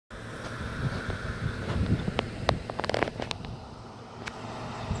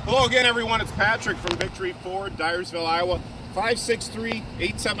Hello again, everyone. It's Patrick from Victory Ford, Dyersville, Iowa.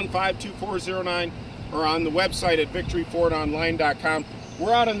 563-875-2409 or on the website at victoryfordonline.com.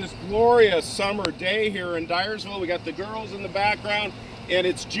 We're out on this glorious summer day here in Dyersville. We got the girls in the background, and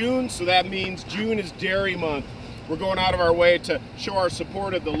it's June, so that means June is Dairy Month. We're going out of our way to show our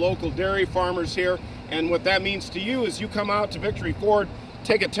support of the local dairy farmers here, and what that means to you is you come out to Victory Ford,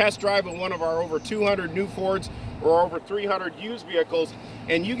 take a test drive of one of our over 200 new Fords or over 300 used vehicles,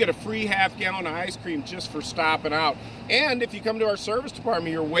 and you get a free half-gallon of ice cream just for stopping out. And if you come to our service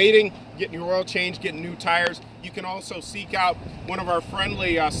department, you're waiting, getting your oil changed, getting new tires, you can also seek out one of our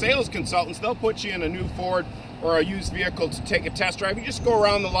friendly sales consultants. They'll put you in a new Ford or a used vehicle to take a test drive. You just go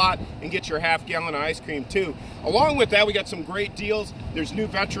around the lot and get your half-gallon of ice cream too. Along with that, we got some great deals. There's new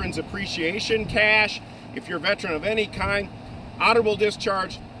Veterans Appreciation Cash. If you're a veteran of any kind, honorable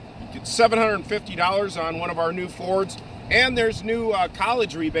discharge, $750 on one of our new Fords, and there's new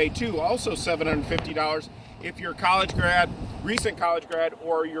college rebate too, also $750 if you're a college grad, recent college grad,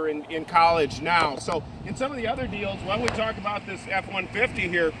 or you're in college now. So in some of the other deals, why don't we talk about this F-150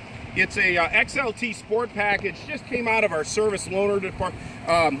 here. It's a XLT Sport Package, just came out of our service loaner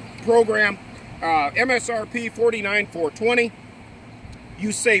program. MSRP $49,420.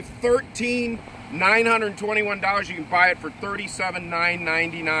 You save $13,921. You can buy it for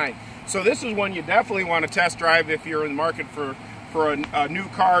 $37,999. So this is one you definitely want to test drive if you're in the market for a new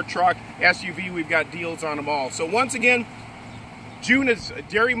car, truck, SUV. We've got deals on them all. So once again, June is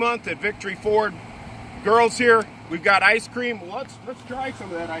Dairy Month at Victory Ford. Girls here, we've got ice cream. Let's try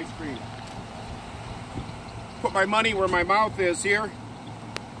some of that ice cream. Put my money where my mouth is here.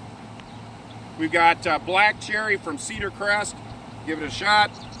 We've got black cherry from Cedar Crest. Give it a shot.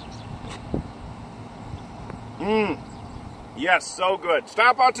 Yes, so good.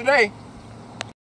 Stop out today.